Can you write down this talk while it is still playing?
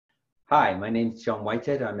Hi, my name is John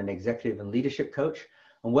Whitehead. I'm an executive and leadership coach,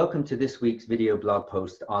 and welcome to this week's video blog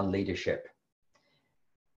post on leadership.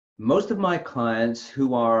 Most of my clients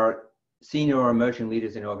who are senior or emerging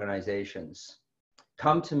leaders in organizations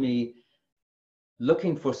come to me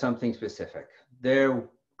looking for something specific. They're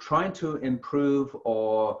trying to improve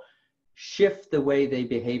or shift the way they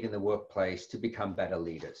behave in the workplace to become better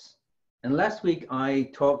leaders. And last week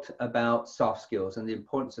I talked about soft skills and the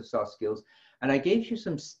importance of soft skills. And I gave you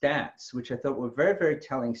some stats, which I thought were very, very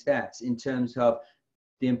telling stats in terms of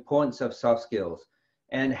the importance of soft skills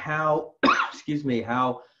and how, excuse me,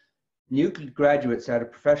 how new graduates out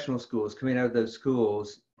of professional schools, coming out of those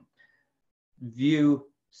schools, view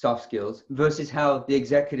soft skills versus how the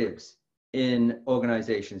executives in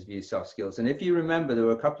organizations view soft skills. And if you remember, there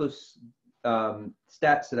were a couple of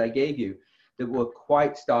stats that I gave you that were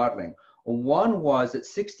quite startling. One was that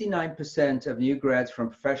 69% of new grads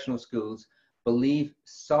from professional schools believe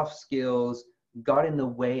soft skills got in the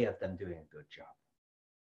way of them doing a good job.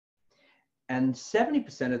 And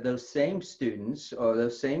 70% of those same students or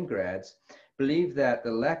those same grads believe that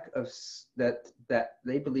the lack of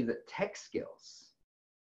they believe that tech skills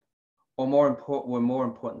were more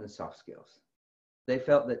important than soft skills. They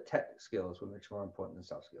felt that tech skills were much more important than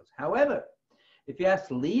soft skills. However, if you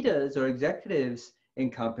ask leaders or executives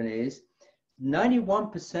in companies,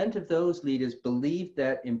 91% of those leaders believe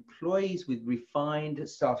that employees with refined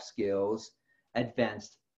soft skills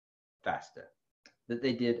advanced faster, that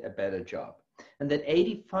they did a better job. And that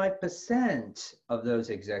 85% of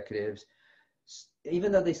those executives,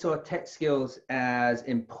 even though they saw tech skills as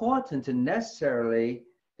important and necessarily,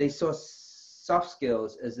 they saw soft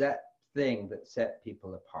skills as that thing that set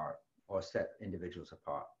people apart or set individuals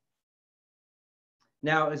apart.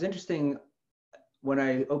 Now, it's interesting, when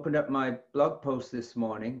I opened up my blog post this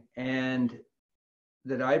morning and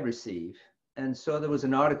that I received, and so there was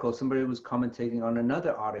an article, somebody was commenting on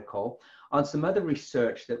another article on some other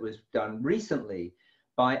research that was done recently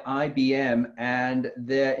by IBM and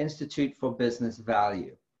their Institute for Business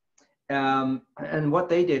Value. And what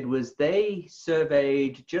they did was they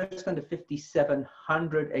surveyed just under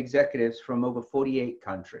 5,700 executives from over 48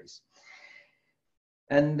 countries.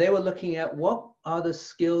 And they were looking at what are the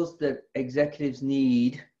skills that executives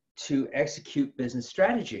need to execute business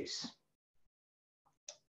strategies.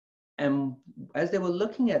 And as they were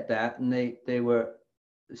looking at that and they were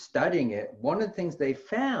studying it, one of the things they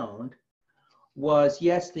found was,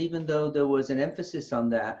 yes, even though there was an emphasis on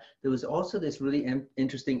that, there was also this really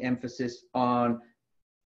interesting emphasis on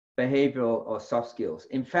behavioral or soft skills.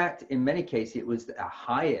 In fact, in many cases, it was the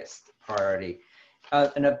highest priority.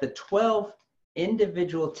 And of the 12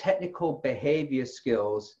 individual technical behavior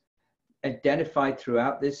skills identified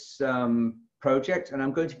throughout this project, and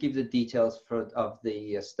I'm going to give the details of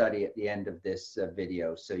the study at the end of this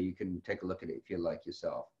video, so you can take a look at it if you like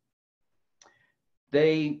yourself.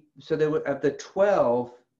 So there were, of the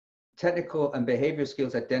 12 technical and behavior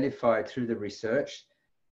skills identified through the research,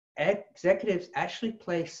 executives actually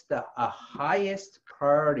placed a highest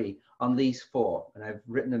priority on these 4, and I've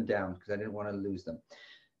written them down because I didn't want to lose them.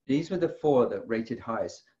 These were the 4 that rated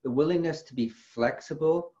highest: the willingness to be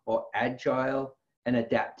flexible or agile and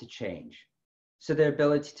adapt to change. So their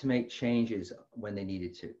ability to make changes when they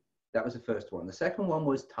needed to. That was the first one. The second one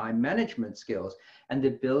was time management skills and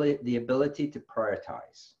the ability to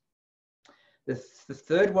prioritize. The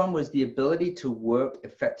third one was the ability to work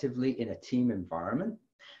effectively in a team environment,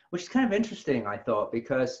 which is kind of interesting, I thought,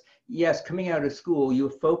 because yes, coming out of school, you're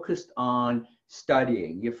focused on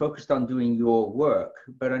studying, you're focused on doing your work,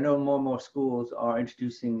 but I know more and more schools are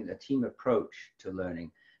introducing a team approach to learning.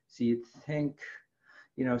 So you'd think,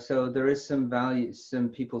 you know, so there is some value, some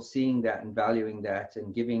people seeing that and valuing that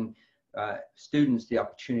and giving students the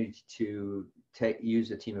opportunity to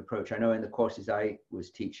use a team approach. I know in the courses I was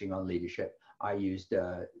teaching on leadership, I used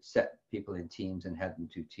set people in teams and had them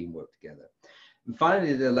do teamwork together. And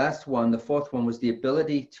finally, the last one, the fourth one, was the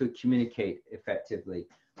ability to communicate effectively,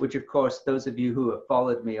 which of course, those of you who have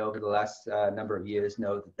followed me over the last number of years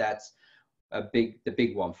know that that's the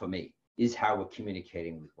big one for me, is how we're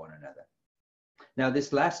communicating with one another. Now,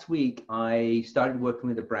 this last week, I started working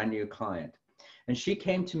with a brand new client, and she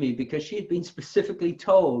came to me because she had been specifically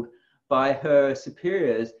told by her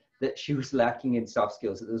superiors that she was lacking in soft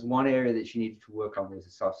skills, that there's one area that she needed to work on was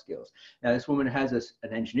the soft skills. Now, this woman has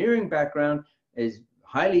an engineering background, is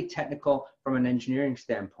highly technical from an engineering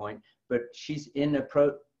standpoint, but she's in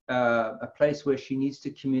a place where she needs to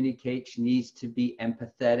communicate, she needs to be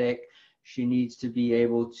empathetic, she needs to be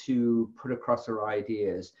able to put across her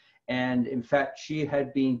ideas. And in fact, she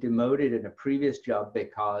had been demoted in a previous job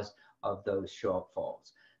because of those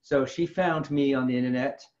shortfalls. So she found me on the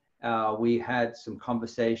internet We had some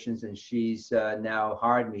conversations, and she's now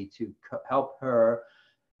hired me to help her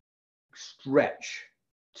stretch,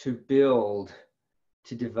 to build,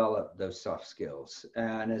 to develop those soft skills.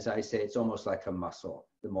 And as I say, it's almost like a muscle.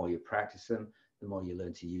 The more you practice them, the more you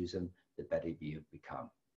learn to use them, the better you become.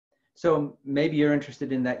 So maybe you're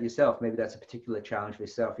interested in that yourself. Maybe that's a particular challenge for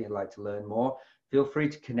yourself and you'd like to learn more. Feel free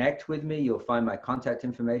to connect with me. You'll find my contact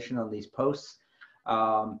information on these posts.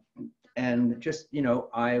 And just, you know,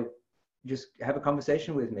 just have a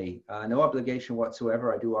conversation with me. No obligation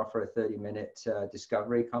whatsoever. I do offer a 30-minute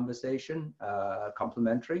discovery conversation,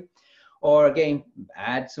 complimentary. Or again,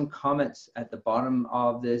 add some comments at the bottom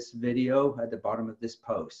of this video, at the bottom of this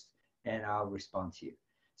post, and I'll respond to you.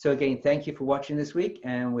 So again, thank you for watching this week,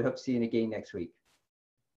 and we hope to see you again next week.